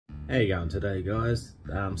How you going today, guys?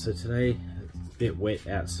 So today it's a bit wet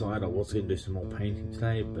outside. I was going to do some more painting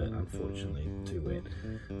today, but unfortunately too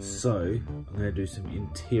wet. So I'm going to do some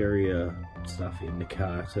interior stuff in the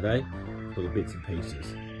car today, little bits and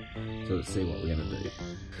pieces. So let's see what we're going to do.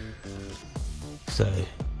 So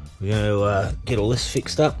we're going to get all this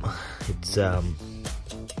fixed up. It's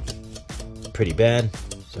pretty bad.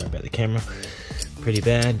 Sorry about the camera. Pretty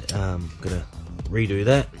bad. Gonna redo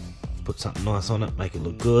that. Put something nice on it, make it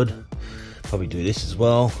look good. Probably do this as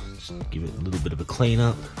well, just give it a little bit of a clean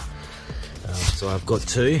up. So I've got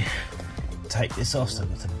to take this off, so I've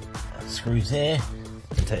got some screws there,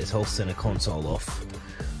 and take this whole center console off.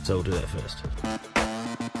 So we'll do that first.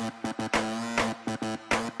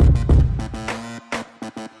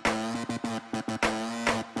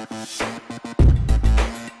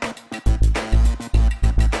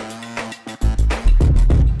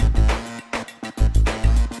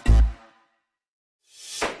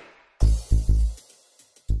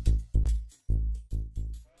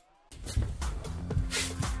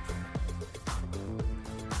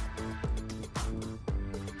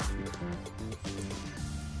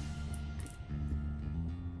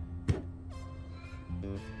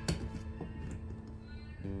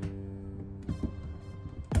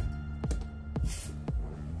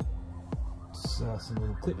 Some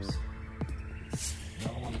little clips.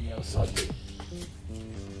 On the other side.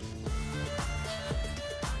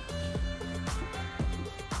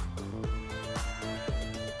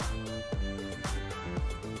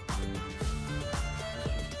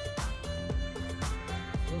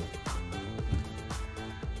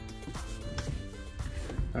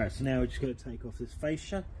 Alright, so now we're just going to take off this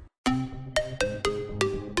fascia.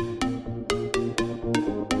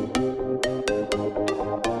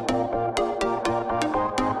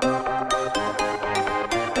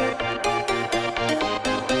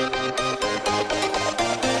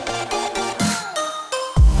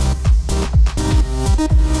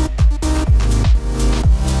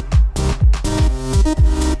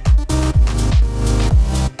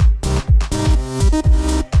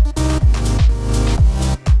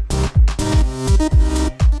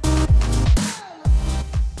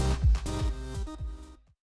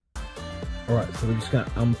 Alright, so we're just going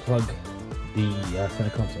to unplug the center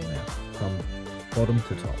console now, from bottom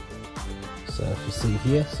to top. So if you see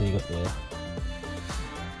here, so you got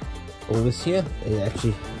all this here.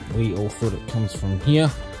 Actually, we all thought it comes from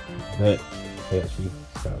here, but it actually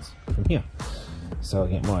starts from here. So I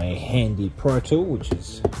get my handy Pro tool, which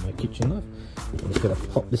is my kitchen knife. I'm just going to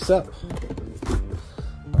pop this up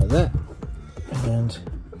like that, and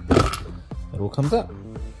it all comes up.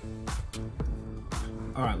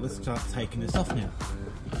 Alright, let's start taking this off now.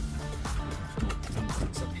 Some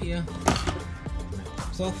clips up here, and that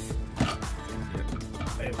pops off.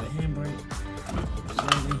 Over the handbrake,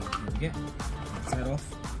 slowly, there we go. That's that off.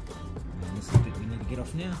 And this is the bit we need to get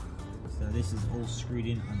off now. So this is all screwed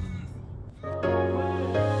in underneath.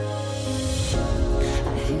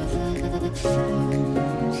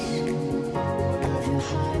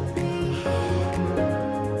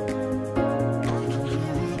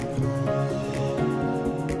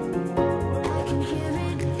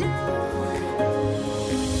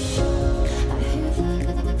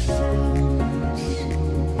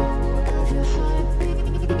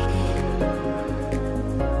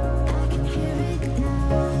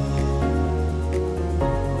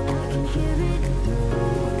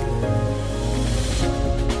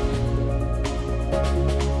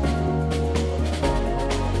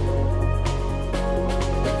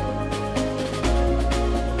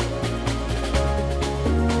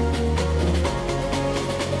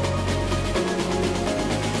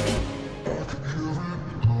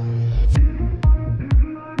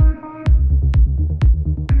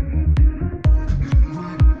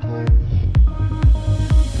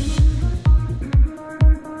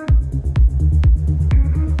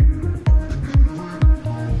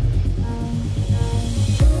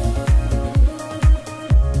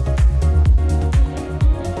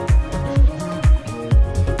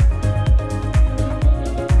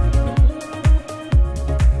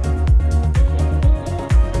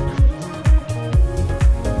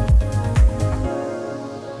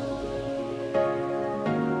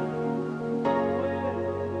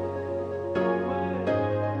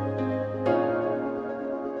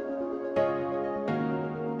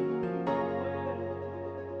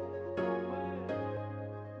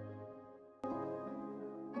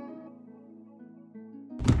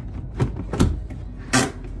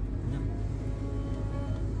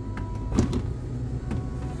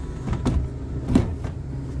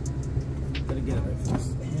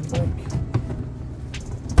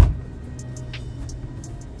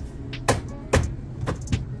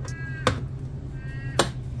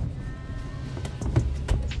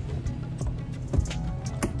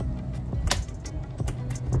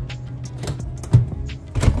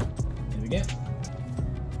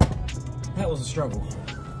 That was a struggle.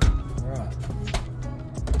 Alright.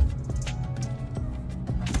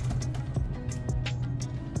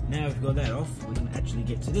 Now we've got that off, we can actually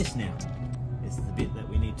get to this now. This is the bit that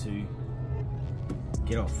we need to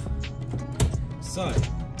get off. So,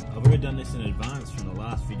 I've already done this in advance from the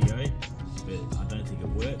last video, but I don't think it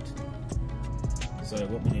worked. So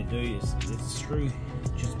what we need to do is there's a screw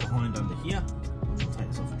just behind under here. I'll take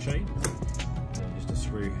this off and show you. So just a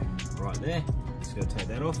screw right there. Just going to take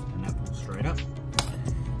that off and that pulls straight up.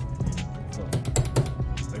 And then we've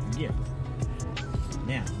got open gear.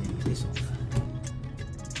 Now we need to get this off.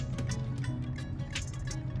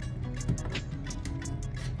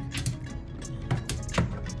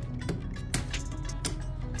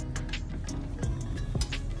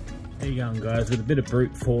 There you go, guys. With a bit of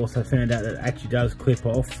brute force, I found out that it actually does clip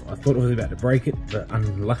off. I thought I was about to break it, but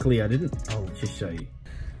unluckily I didn't. I'll just show you.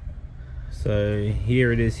 So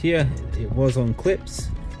here it is here. It was on clips,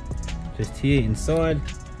 just here inside.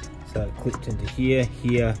 So it clipped into here,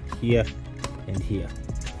 here, here, and here.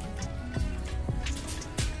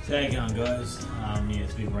 So there you go, guys. Yeah,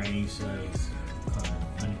 it's been raining, so it's kind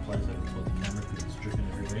of only plays over the camera because it's dripping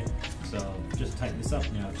everywhere. So I'll just take this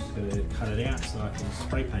up now. I've just got to cut it out so I can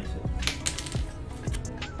spray paint it.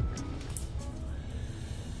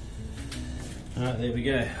 Alright, there we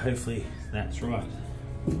go. Hopefully that's right.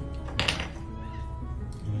 And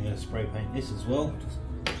we're going to spray paint this as well. Just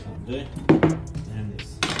what I'm doing. And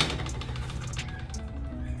this.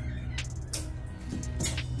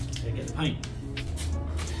 Okay, get the paint.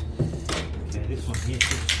 Okay, this one here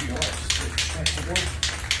should be alright.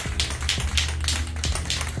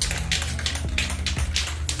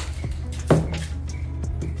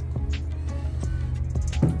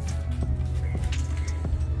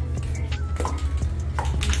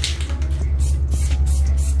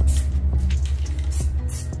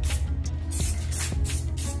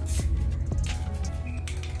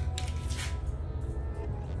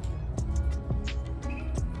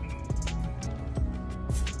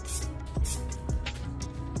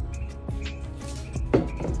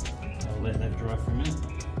 Let that dry for a minute.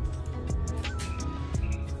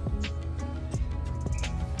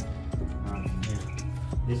 Now,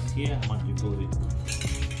 this here I might do blue.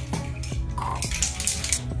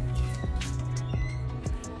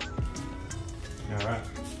 Alright,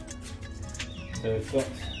 so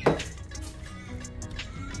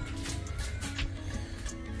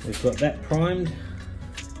we've got that primed,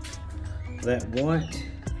 that white.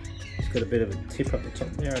 It's got a bit of a tip up the top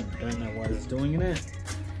there, I don't know why it's doing that.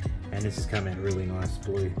 And this has come out really nice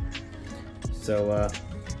blue. So I'm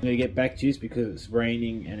going to get back to this because it's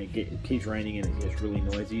raining and it keeps raining and it gets really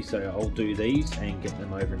noisy. So I'll do these and get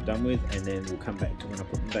them over and done with, and then we'll come back to when I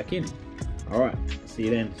put them back in. Alright, see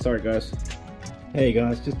you then. Sorry guys. Hey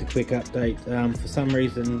guys, just a quick update. For some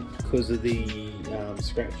reason, because of the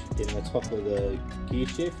scratch in the top of the gear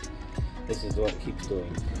shift, this is what it keeps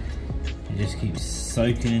doing. It just keeps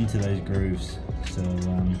soaking into those grooves. So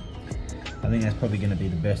I think that's probably going to be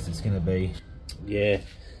the best it's going to be. Yeah,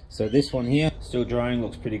 so this one here still drying,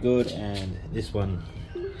 looks pretty good, and this one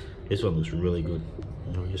looks really good.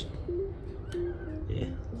 Just, yeah,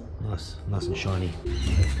 nice and shiny.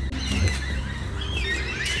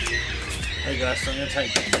 Hey guys, so I'm going to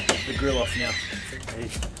take the grill off now.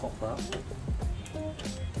 These pop up.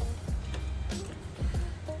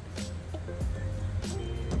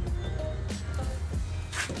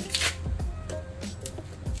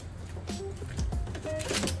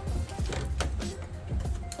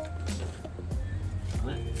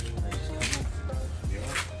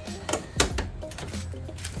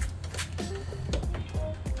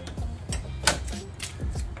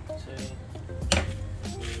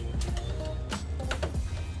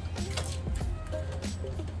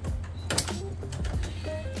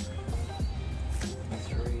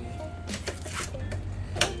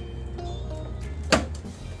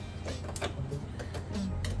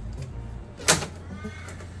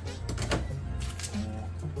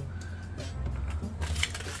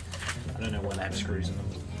 I don't know why they have screws in them.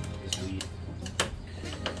 It's weird.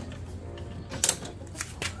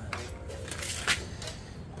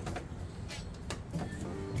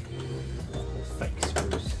 Fake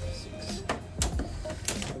screws. 6.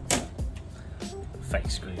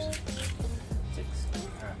 Fake screws. 6.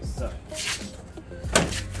 Alright, so.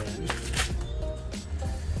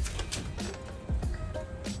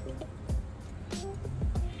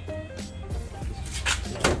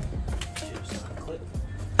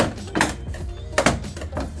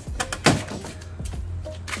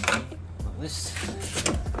 This.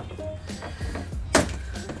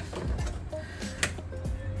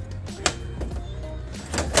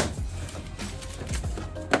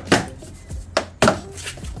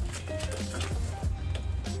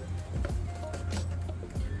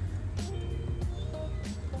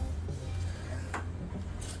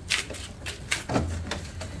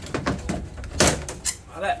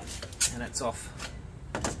 that's off.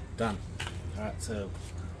 Done. Alright, so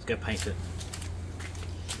let's go paint it.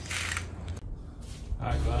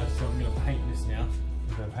 Alright guys, so I'm going to paint this now.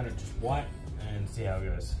 I'm going to paint it just white and see how it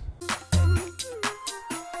goes.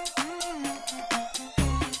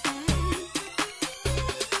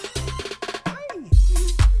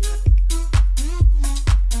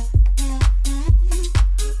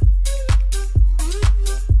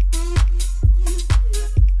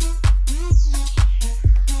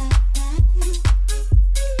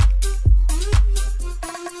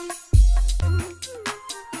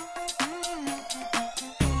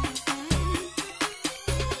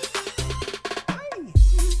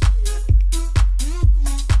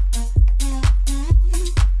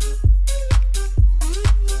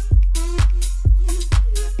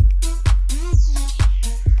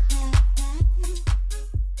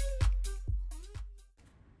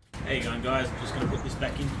 There you go guys, I'm just going to put this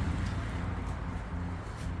back in.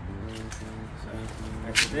 So,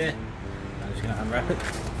 that's it there. I'm just going to unwrap it.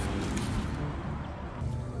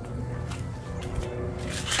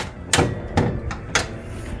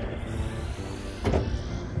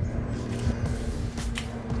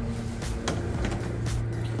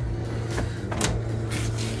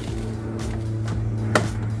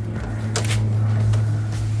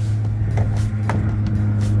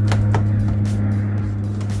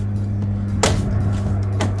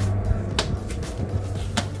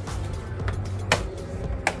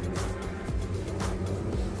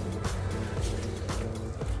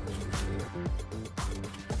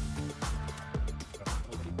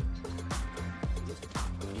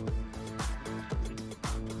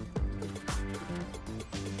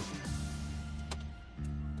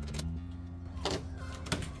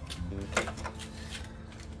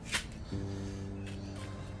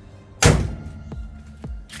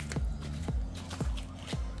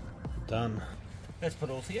 Done. Let's put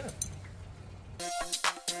it all together.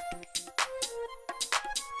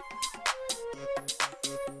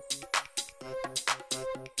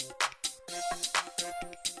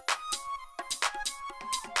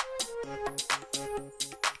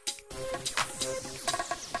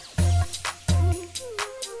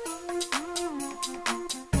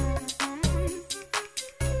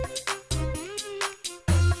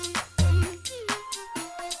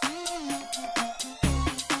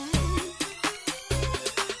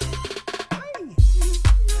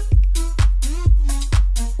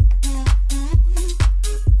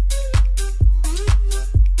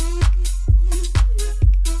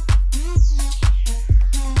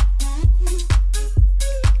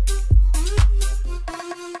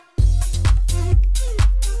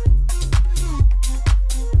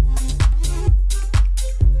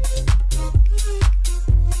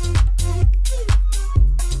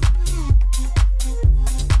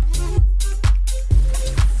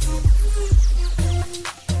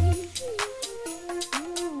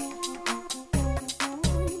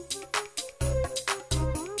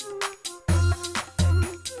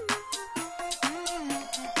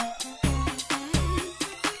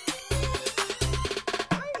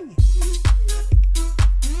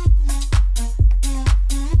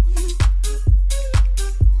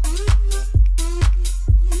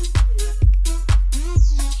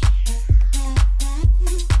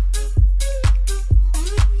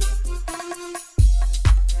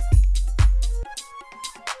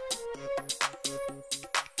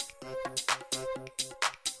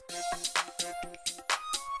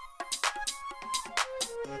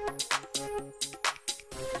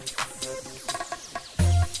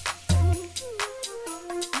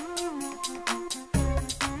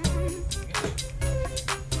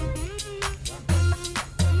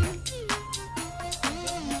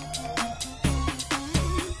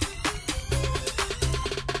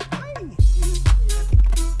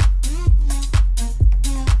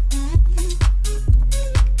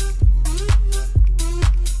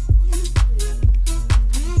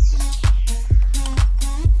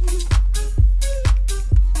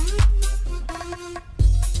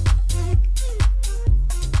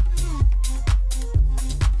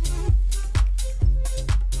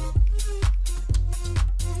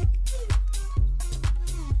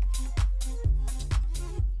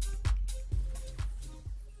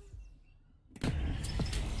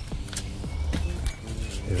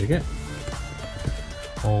 There we go.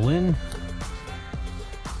 All in.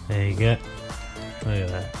 There you go. Look at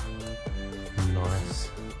that. Nice.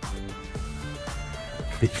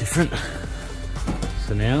 Bit different.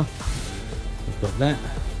 So now we've got that.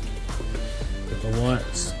 Got the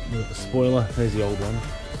whites with the spoiler. There's the old one.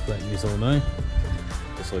 Just letting you all know.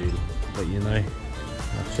 Just so you let you know.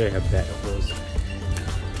 I'll show you how bad it was.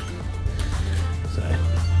 So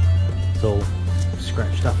It's all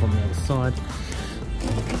scratched up on the other side.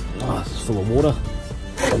 Oh, it's full of water.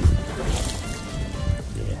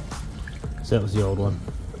 Yeah, so that was the old one.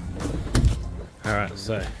 Alright,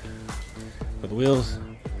 so got the wheels,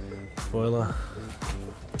 spoiler,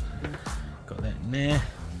 got that in there,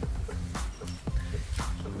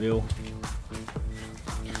 the wheel,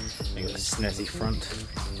 and got the snazzy front,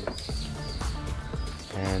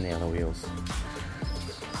 and the other wheels.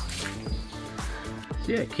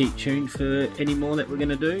 So yeah, keep tuned for any more that we're going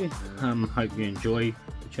to do. Hope you enjoy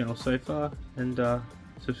the channel so far, and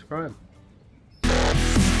subscribe.